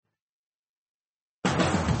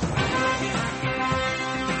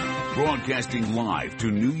Broadcasting live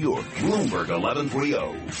to New York, Bloomberg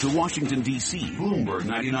 1130. To Washington, D.C., Bloomberg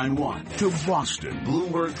 99.1. To Boston,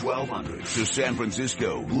 Bloomberg 1200. To San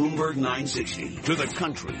Francisco, Bloomberg 960. To the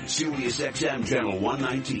country, Sirius XM Channel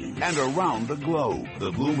 119. And around the globe,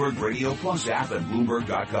 the Bloomberg Radio Plus app at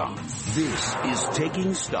Bloomberg.com. This is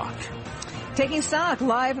Taking Stock. Taking Stock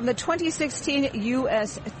live from the 2016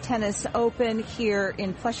 U.S. Tennis Open here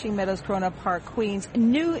in Flushing Meadows, Corona Park, Queens,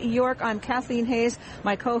 New York. I'm Kathleen Hayes,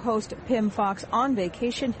 my co-host Pim Fox on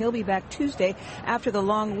vacation. He'll be back Tuesday after the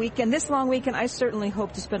long weekend. This long weekend, I certainly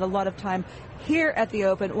hope to spend a lot of time here at the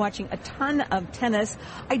Open watching a ton of tennis.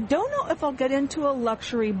 I don't know if I'll get into a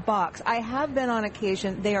luxury box. I have been on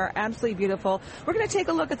occasion. They are absolutely beautiful. We're going to take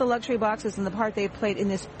a look at the luxury boxes and the part they played in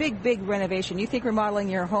this big renovation. You think remodeling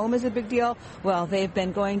your home is a big deal? Well, they've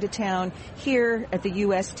been going to town here at the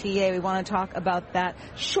USTA. We want to talk about that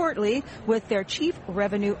shortly with their Chief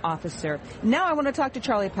Revenue Officer. Now I want to talk to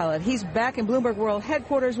Charlie Pellet. He's back in Bloomberg World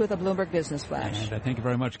Headquarters with a Bloomberg Business Flash. And thank you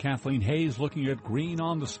very much, Kathleen Hayes. Looking at green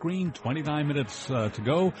on the screen, 29 minutes to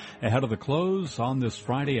go ahead of the close on this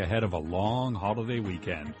Friday, ahead of a long holiday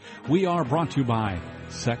weekend. We are brought to you by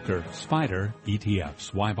Sector Spider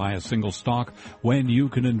ETFs. Why buy a single stock when you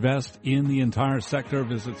can invest in the entire sector?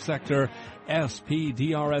 Visit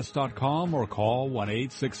sectorspdrs.com or call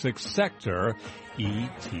 1-866-SECTOR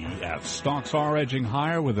ETF. Stocks are edging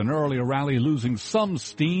higher with an earlier rally losing some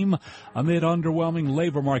steam amid underwhelming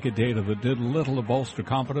labor market data that did little to bolster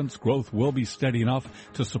confidence. Growth will be steady enough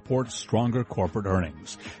to support stronger corporate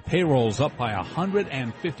earnings. Payrolls up by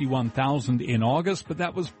 151,000 in August, but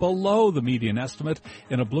that was below the median estimate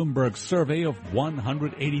in a Bloomberg survey of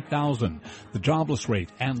 180,000. The jobless rate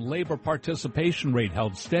and labor participation rate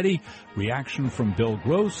held steady. Reaction from Bill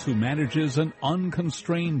Gross, who manages an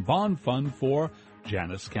unconstrained bond fund for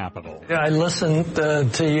Janus Capital. I listened to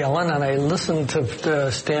Yellen and I listened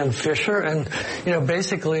to Stan Fisher, and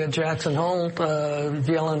basically at Jackson Hole,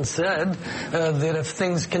 Yellen said that if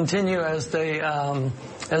things continue as they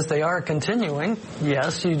are continuing,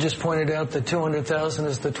 yes, you just pointed out that 200,000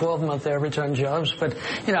 is the 12-month average on jobs, but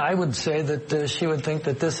I would say that she would think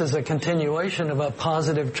that this is a continuation of a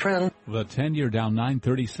positive trend. The 10-year down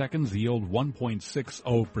 9/30 seconds, the yield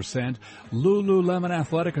 1.60%. Lululemon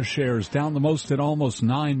Athletica shares down the most in almost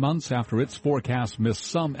 9 months after its forecast missed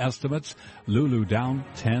some estimates. Lulu down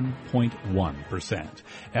 10.1%.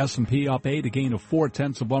 S&P up 8, a gain of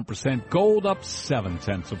 0.4%. Gold up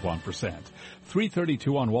 0.7%.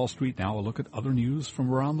 3:32 on Wall Street. Now a look at other news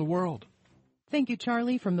from around the world. Thank you,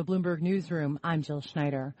 Charlie. From the Bloomberg Newsroom, I'm Jill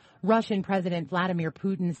Schneider. Russian President Vladimir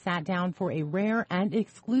Putin sat down for a rare and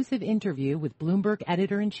exclusive interview with Bloomberg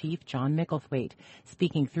editor-in-chief John Micklethwaite.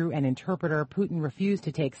 Speaking through an interpreter, Putin refused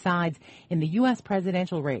to take sides in the U.S.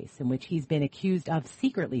 presidential race, in which he's been accused of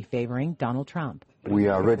secretly favoring Donald Trump. We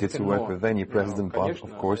are ready to work with any president, but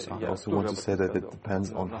of course I also want to say that it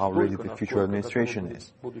depends on how ready the future administration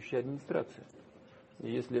is.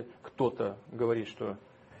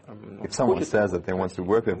 If someone says that they want to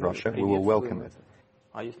work with Russia, we will welcome it.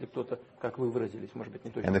 And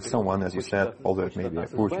if someone, as you said, although it may be a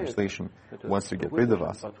poor translation, wants to get rid of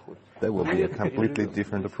us, that will be a completely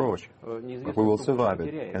different approach. But we will survive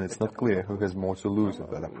it, and it's not clear who has more to lose with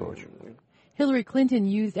that approach. Hillary Clinton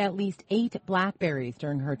used at least 8 BlackBerries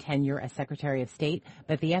during her tenure as Secretary of State,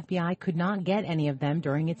 but the FBI could not get any of them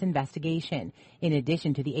during its investigation. In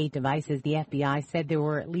addition to the 8 devices, the FBI said there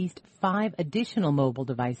were at least 5 additional mobile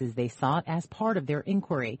devices they sought as part of their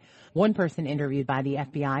inquiry. One person interviewed by the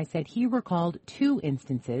FBI said he recalled 2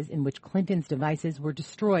 instances in which Clinton's devices were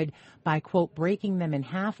destroyed by, quote, breaking them in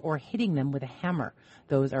half or hitting them with a hammer.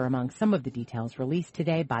 Those are among some of the details released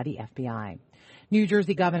today by the FBI. New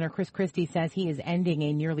Jersey Governor Chris Christie says he is ending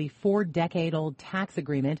a nearly 4-decade-old tax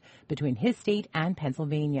agreement between his state and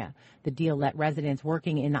Pennsylvania. The deal let residents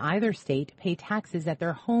working in either state pay taxes at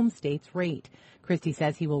their home state's rate. Christie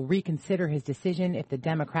says he will reconsider his decision if the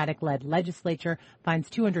Democratic-led legislature finds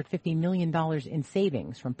 $250 million in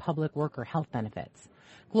savings from public worker health benefits.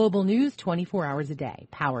 Global news 24 hours a day,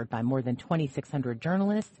 powered by more than 2,600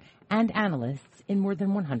 journalists and analysts in more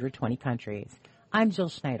than 120 countries. I'm Jill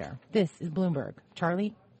Schneider. This is Bloomberg.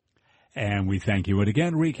 Charlie? And we thank you. And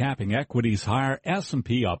again, recapping equities higher,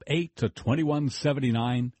 S&P up 8 to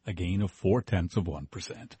 2179, a gain of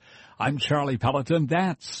 0.4%. I'm Charlie Pelleton.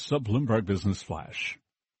 That's a Bloomberg Business Flash.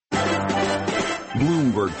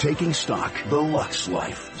 Bloomberg Taking Stock, the Lux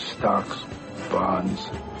Life. Stocks bonds,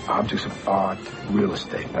 objects of art, real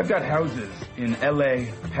estate. I've got houses in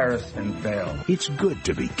L.A., Paris, and Vail. It's good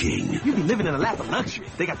to be king. You be living in a lap of luxury.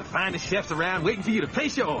 They got the finest chefs around waiting for you to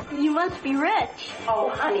place your order. You must be rich. Oh,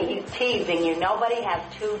 honey, he's teasing you. Nobody has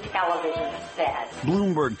 2 television sets.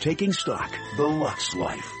 Bloomberg Taking Stock, the Lux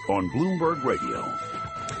Life, on Bloomberg Radio.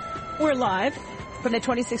 We're live from the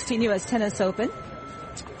 2016 U.S. Tennis Open,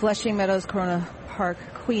 Flushing Meadows, Corona Park,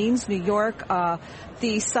 Queens, New York.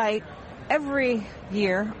 The site every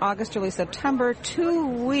year, August, early September, 2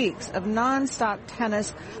 weeks of nonstop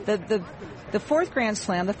tennis. The fourth Grand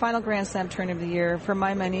Slam, the final Grand Slam tournament of the year, for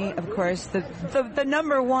my money, of course, the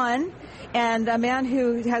number one. And a man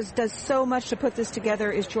who does so much to put this together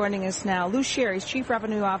is joining us now. Lou Sherr, he's Chief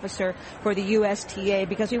Revenue Officer for the USTA,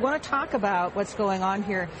 because we want to talk about what's going on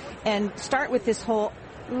here and start with this whole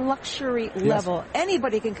luxury level. Yes.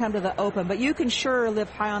 Anybody can come to the Open, but you can sure live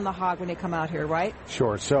high on the hog when you come out here, right?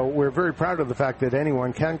 Sure. So we're very proud of the fact that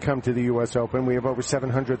anyone can come to the U.S. Open. We have over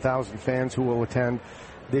 700,000 fans who will attend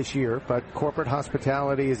this year, but corporate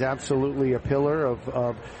hospitality is absolutely a pillar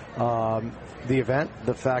of the event.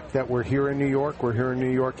 The fact that we're here in New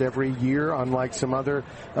York every year, unlike some other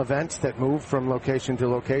events that move from location to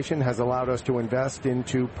location, has allowed us to invest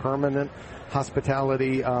into permanent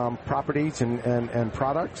hospitality properties and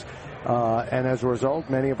products. And as a result,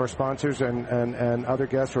 many of our sponsors and other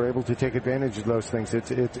guests are able to take advantage of those things.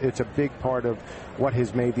 It's a big part of what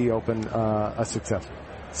has made the Open a success.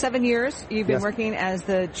 7 years you've been working as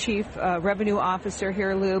the Chief Revenue Officer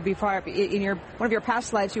here, Lou. Before, in one of your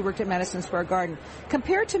past lives, you worked at Madison Square Garden.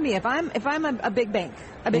 Compared to me, if I'm a big bank,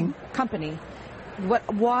 a big company,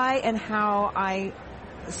 why and how I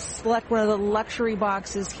select one of the luxury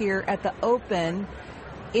boxes here at the Open,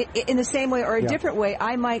 in the same way or a different way,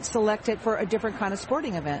 I might select it for a different kind of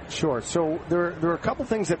sporting event. Sure. So there are a couple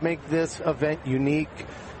things that make this event unique.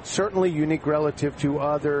 Certainly unique relative to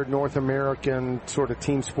other North American sort of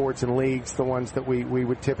team sports and leagues, the ones that we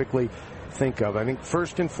would typically think of. I think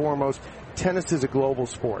first and foremost, tennis is a global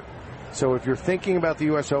sport. So if you're thinking about the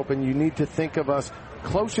U.S. Open, you need to think of us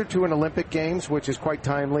closer to an Olympic Games, which is quite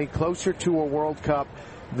timely, closer to a World Cup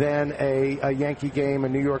than a Yankee game, a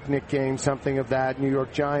New York Knicks game, something of that, New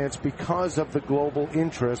York Giants, because of the global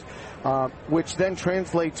interest, which then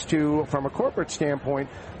translates to, from a corporate standpoint,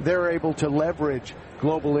 they're able to leverage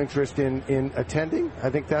global interest in attending. I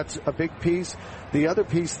think that's a big piece. The other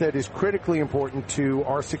piece that is critically important to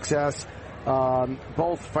our success,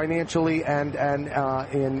 both financially and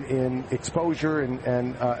in exposure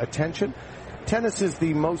and attention, tennis is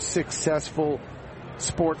the most successful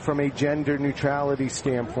sport from a gender neutrality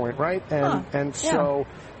standpoint, right? So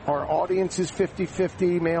our audience is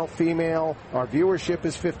 50-50 male-female. Our viewership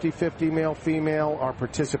is 50-50 male-female. Our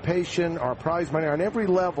participation, our prize money, on every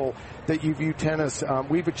level that you view tennis,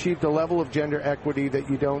 we've achieved a level of gender equity that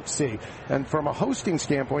you don't see. And from a hosting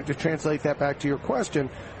standpoint, to translate that back to your question,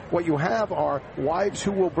 what you have are wives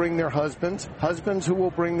who will bring their husbands, husbands who will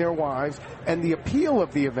bring their wives, and the appeal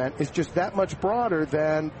of the event is just that much broader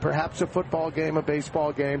than perhaps a football game, a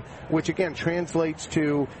baseball game, which again translates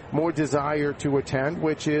to more desire to attend,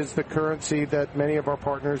 which is the currency that many of our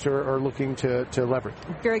partners are looking to leverage.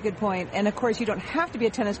 Very good point. And of course, you don't have to be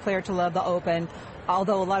a tennis player to love the Open,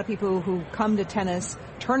 although a lot of people who come to tennis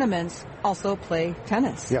tournaments also play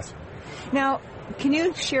tennis. Yes. Now, can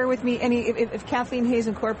you share with me if Kathleen Hayes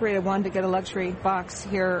Incorporated wanted to get a luxury box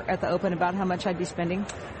here at the Open, about how much I'd be spending?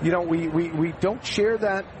 You know, we don't share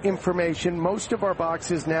that information. Most of our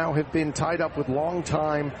boxes now have been tied up with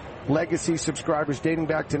long-time legacy subscribers dating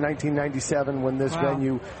back to 1997 when this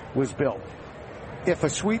venue was built. If a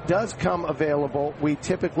suite does come available, we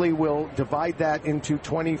typically will divide that into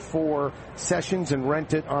 24 sessions and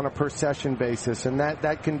rent it on a per-session basis. And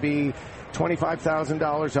that can be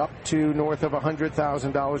 $25,000 up to north of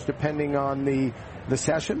 $100,000 depending on the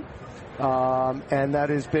session. And that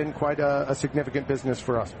has been quite a significant business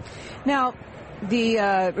for us. Now, the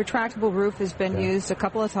retractable roof has been used a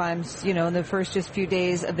couple of times, in the first just few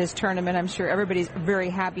days of this tournament. I'm sure everybody's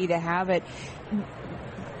very happy to have it.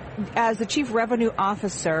 As the Chief Revenue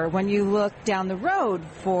Officer, when you look down the road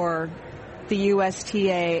for the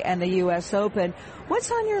USTA and the U.S. Open,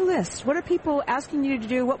 what's on your list? What are people asking you to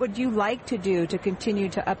do? What would you like to do to continue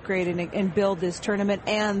to upgrade and build this tournament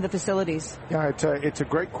and the facilities? Yeah, it's a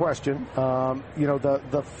great question.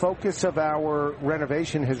 The focus of our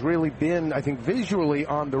renovation has really been, I think, visually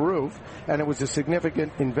on the roof, and it was a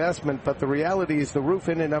significant investment, but the reality is the roof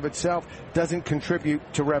in and of itself doesn't contribute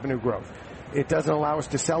to revenue growth. It doesn't allow us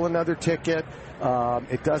to sell another ticket.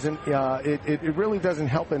 It doesn't. It really doesn't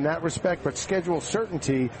help in that respect. But schedule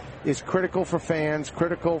certainty is critical for fans,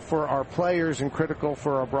 critical for our players, and critical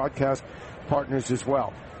for our broadcast partners as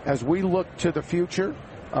well. As we look to the future,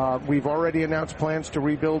 we've already announced plans to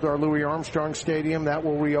rebuild our Louis Armstrong Stadium. That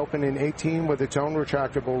will reopen in 2018 with its own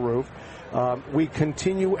retractable roof. We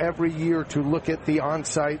continue every year to look at the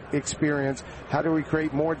on-site experience. How do we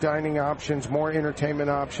create more dining options, more entertainment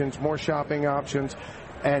options, more shopping options?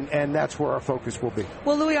 And that's where our focus will be.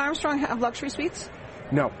 Will Louis Armstrong have luxury suites?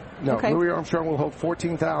 No. Okay. Louis Armstrong will hold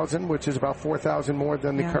 14,000, which is about 4,000 more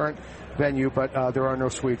than the current venue, but there are no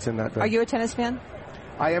suites in that venue. Are you a tennis fan?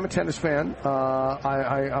 I am a tennis fan.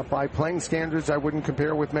 By playing standards, I wouldn't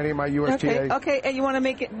compare with many of my USTA. Okay. And you want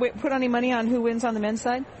to put any money on who wins on the men's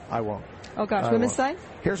side? I won't. Oh, gosh. Women's side?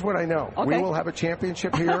 Here's what I know. Okay. We will have a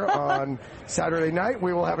championship here on Saturday night.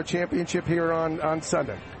 We will have a championship here on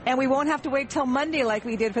Sunday. And we won't have to wait till Monday like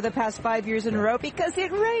we did for the past 5 years in a row because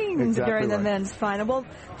it rains during the men's final. Well,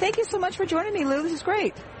 thank you so much for joining me, Lou. This is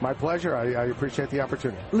great. My pleasure. I appreciate the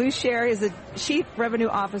opportunity. Lou Sherr is the Chief Revenue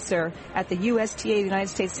Officer at the USTA, the United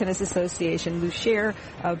States Tennis Association. Lou Sherr,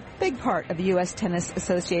 a big part of the U.S. Tennis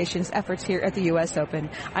Association's efforts here at the U.S. Open.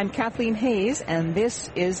 I'm Kathleen Hayes, and this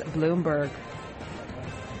is Bloomberg.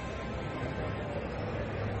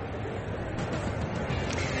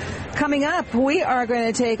 Coming up, we are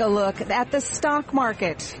going to take a look at the stock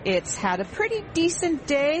market. It's had a pretty decent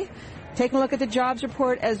day. Taking a look at the jobs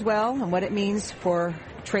report as well and what it means for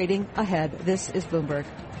trading ahead. This is Bloomberg.